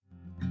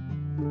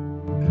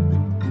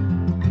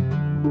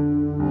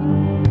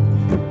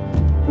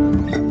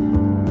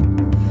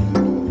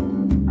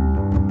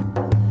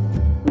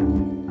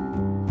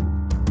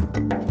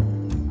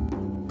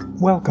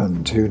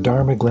Welcome to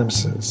Dharma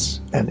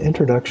Glimpses, an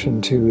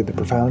introduction to the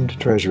profound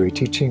treasury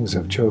teachings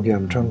of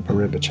Chogyam Trungpa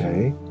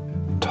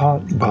Rinpoche,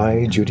 taught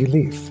by Judy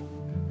Leaf.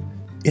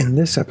 In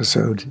this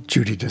episode,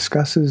 Judy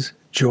discusses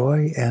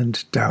joy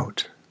and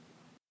doubt.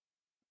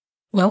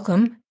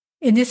 Welcome.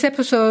 In this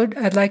episode,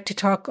 I'd like to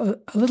talk a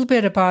little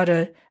bit about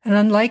an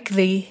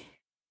unlikely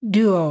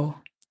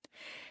duo,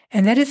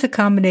 and that is a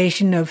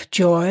combination of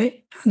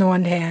joy on the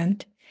one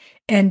hand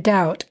and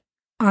doubt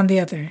on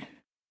the other.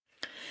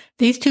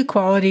 These two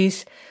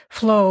qualities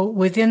flow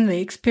within the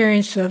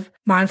experience of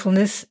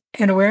mindfulness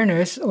and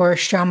awareness, or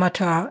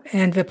shamatha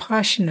and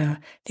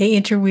vipassana. They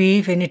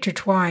interweave and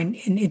intertwine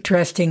in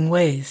interesting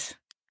ways.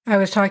 I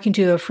was talking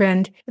to a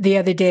friend the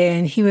other day,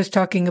 and he was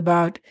talking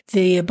about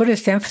the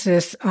Buddhist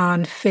emphasis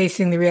on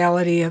facing the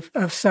reality of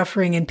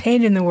suffering and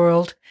pain in the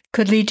world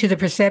could lead to the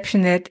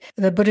perception that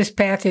the Buddhist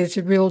path is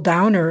a real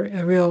downer,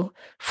 a real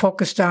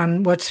focused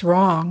on what's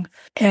wrong,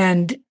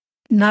 and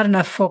not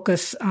enough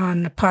focus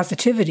on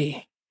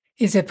positivity.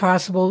 Is it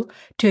possible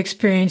to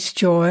experience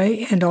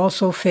joy and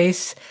also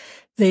face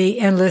the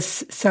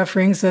endless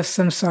sufferings of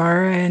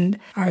samsara and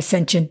our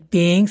sentient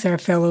beings, our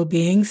fellow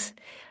beings?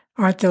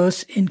 Aren't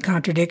those in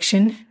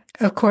contradiction?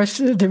 Of course,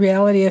 the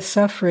reality of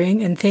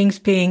suffering and things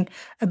being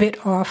a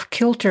bit off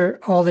kilter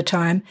all the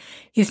time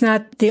is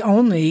not the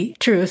only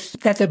truth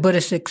that the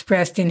Buddhist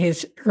expressed in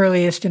his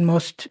earliest and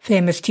most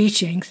famous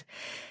teachings.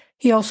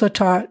 He also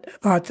taught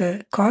about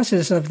the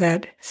causes of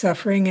that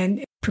suffering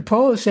and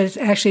proposed that it's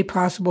actually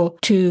possible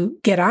to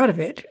get out of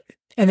it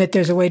and that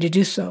there's a way to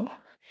do so.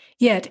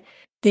 Yet,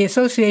 the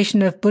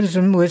association of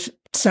Buddhism with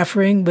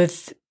suffering,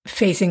 with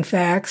facing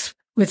facts,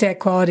 with that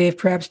quality of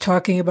perhaps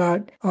talking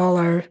about all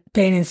our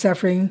pain and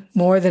suffering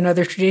more than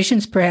other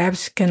traditions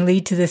perhaps, can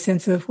lead to the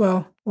sense of,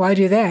 well, why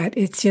do that?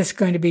 It's just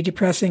going to be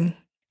depressing.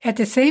 At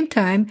the same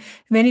time,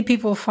 many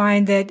people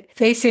find that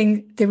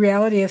facing the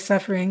reality of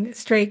suffering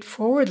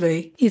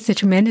straightforwardly is a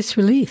tremendous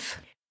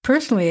relief.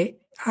 Personally,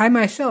 I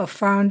myself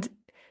found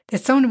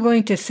that someone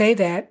willing to say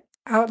that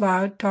out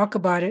loud, talk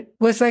about it,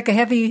 was like a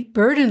heavy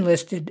burden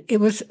lifted.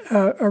 It was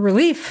a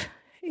relief.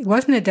 It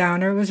wasn't a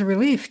downer. It was a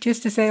relief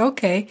just to say,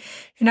 okay,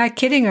 you're not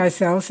kidding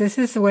ourselves. This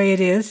is the way it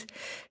is.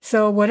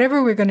 So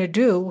whatever we're going to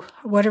do,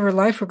 whatever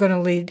life we're going to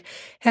lead,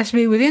 has to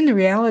be within the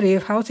reality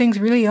of how things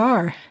really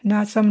are,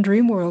 not some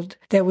dream world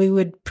that we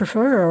would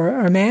prefer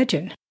or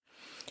imagine.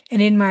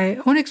 And in my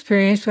own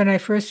experience, when I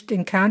first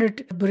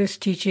encountered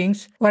Buddhist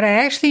teachings, what I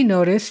actually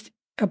noticed,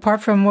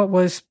 apart from what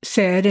was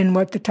said and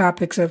what the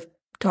topics of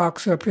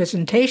talks or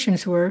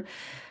presentations were,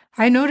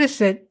 I noticed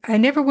that I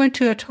never went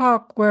to a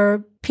talk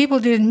where people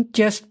didn't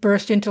just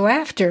burst into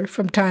laughter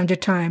from time to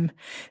time.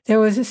 There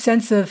was a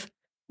sense of,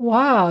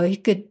 wow, you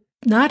could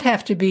not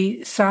have to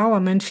be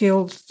solemn and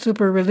feel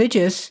super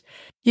religious.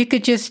 You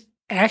could just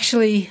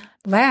actually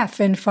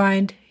laugh and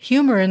find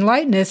humor and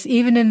lightness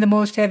even in the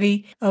most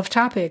heavy of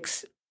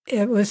topics.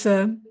 It was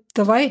a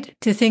delight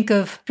to think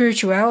of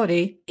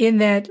spirituality in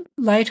that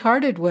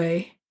lighthearted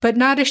way, but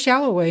not a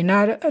shallow way,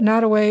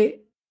 not a way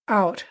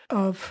out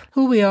of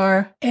who we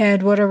are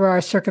and whatever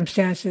our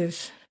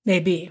circumstances may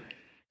be.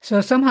 So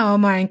somehow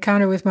my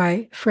encounter with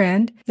my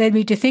friend led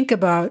me to think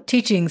about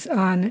teachings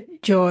on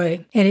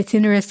joy and its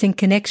interesting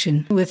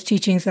connection with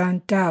teachings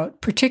on doubt,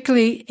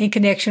 particularly in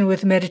connection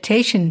with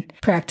meditation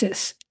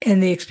practice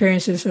and the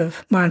experiences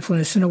of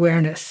mindfulness and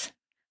awareness.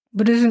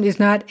 Buddhism is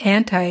not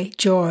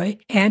anti-joy,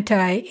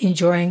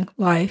 anti-enjoying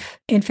life.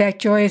 In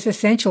fact, joy is an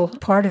essential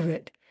part of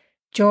it.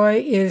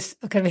 Joy is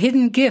a kind of a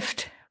hidden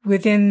gift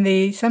within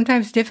the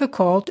sometimes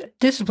difficult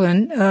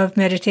discipline of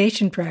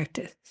meditation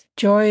practice.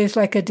 Joy is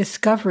like a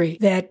discovery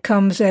that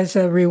comes as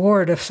a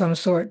reward of some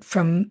sort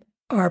from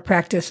our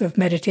practice of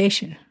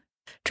meditation.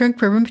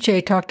 Trungpa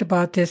Rinpoche talked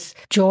about this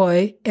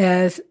joy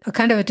as a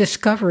kind of a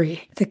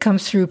discovery that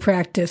comes through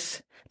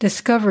practice,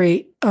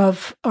 discovery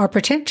of our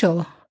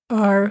potential,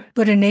 our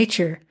Buddha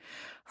nature,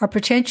 our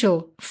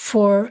potential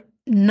for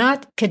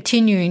not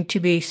continuing to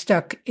be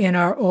stuck in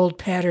our old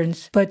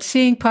patterns, but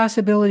seeing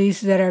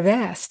possibilities that are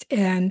vast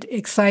and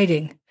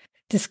exciting.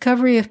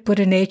 Discovery of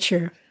Buddha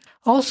nature.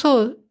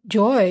 Also,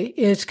 joy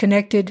is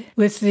connected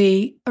with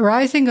the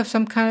arising of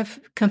some kind of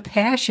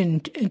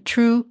compassion and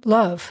true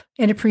love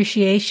and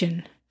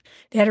appreciation.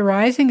 That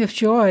arising of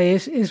joy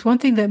is one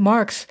thing that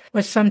marks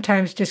what's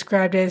sometimes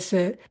described as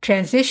a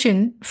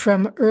transition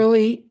from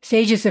early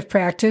stages of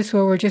practice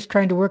where we're just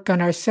trying to work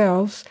on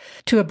ourselves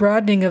to a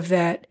broadening of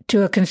that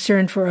to a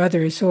concern for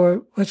others,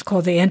 or what's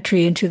called the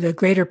entry into the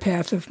greater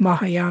path of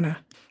Mahayana.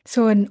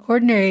 So in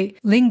ordinary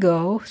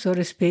lingo, so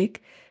to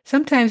speak,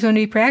 sometimes when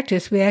we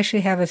practice, we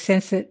actually have a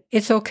sense that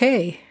it's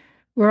okay.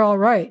 We're all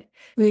right.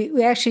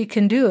 We actually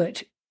can do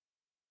it.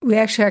 We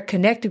actually are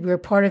connected. We're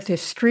part of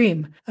this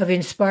stream of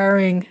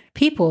inspiring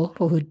people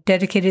who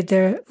dedicated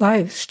their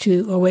lives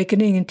to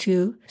awakening and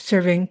to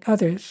serving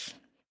others.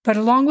 But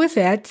along with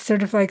that,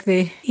 sort of like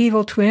the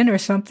evil twin or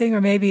something,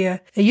 or maybe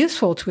a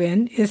useful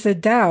twin, is the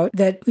doubt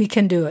that we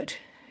can do it.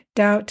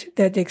 Doubt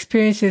that the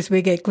experiences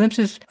we get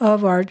glimpses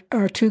of are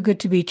too good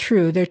to be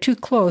true. They're too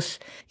close.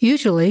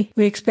 Usually,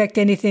 we expect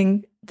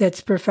anything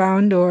that's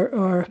profound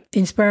or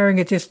inspiring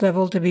at this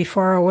level to be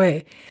far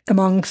away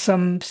among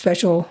some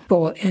special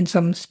people in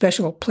some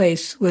special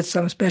place with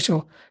some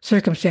special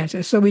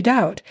circumstances. So we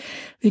doubt.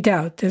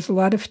 There's a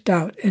lot of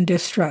doubt and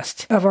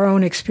distrust of our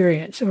own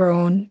experience, of our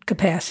own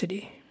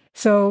capacity.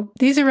 So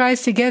these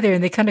arise together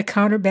and they kind of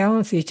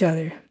counterbalance each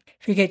other.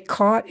 If we get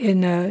caught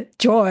in the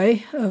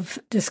joy of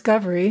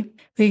discovery,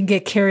 we can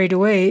get carried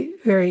away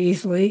very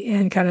easily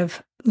and kind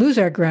of lose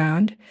our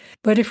ground.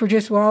 But if we're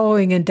just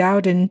wallowing in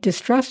doubt and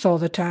distrust all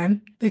the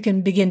time, we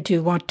can begin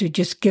to want to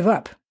just give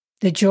up.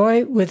 The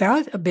joy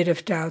without a bit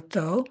of doubt,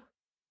 though,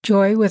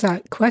 joy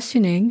without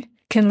questioning,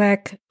 can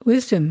lack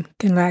wisdom,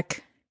 can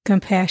lack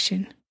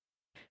compassion.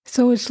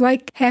 So it's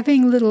like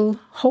having little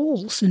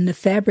holes in the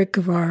fabric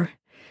of our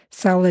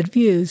solid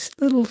views,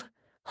 little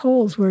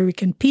holes where we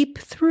can peep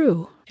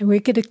through and we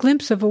get a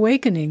glimpse of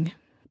awakening.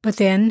 But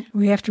then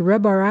we have to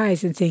rub our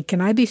eyes and think, can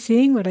I be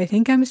seeing what I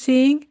think I'm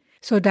seeing?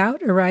 So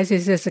doubt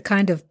arises as a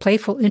kind of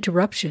playful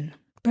interruption.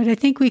 But I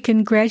think we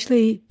can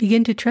gradually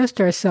begin to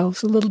trust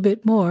ourselves a little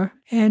bit more,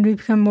 and we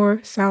become more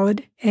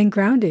solid and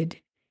grounded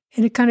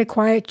in a kind of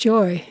quiet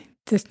joy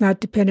that's not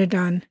dependent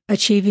on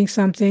achieving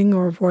something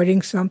or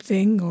avoiding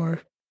something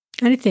or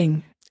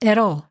anything at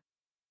all.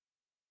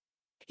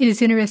 It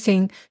is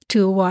interesting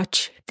to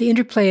watch the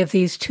interplay of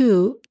these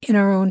two in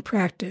our own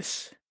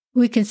practice.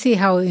 We can see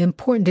how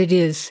important it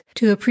is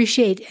to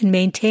appreciate and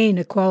maintain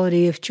a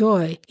quality of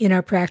joy in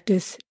our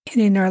practice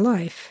and in our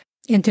life,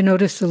 and to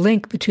notice the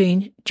link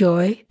between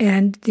joy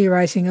and the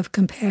arising of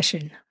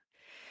compassion.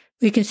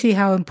 We can see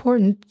how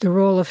important the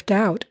role of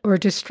doubt or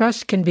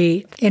distrust can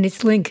be and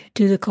its link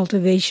to the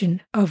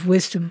cultivation of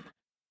wisdom.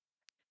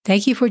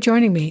 Thank you for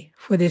joining me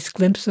for this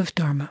glimpse of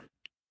Dharma.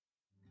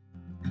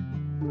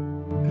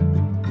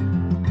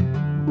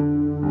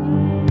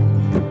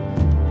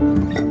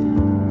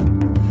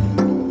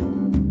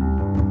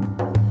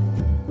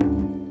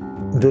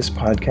 This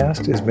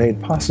podcast is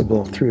made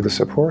possible through the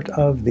support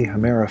of the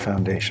Hamera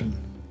Foundation.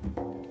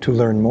 To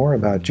learn more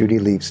about Judy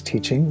Leaf's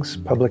teachings,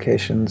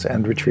 publications,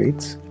 and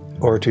retreats,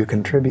 or to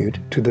contribute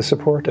to the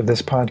support of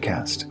this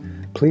podcast,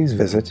 please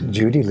visit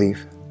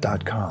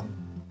judyleaf.com.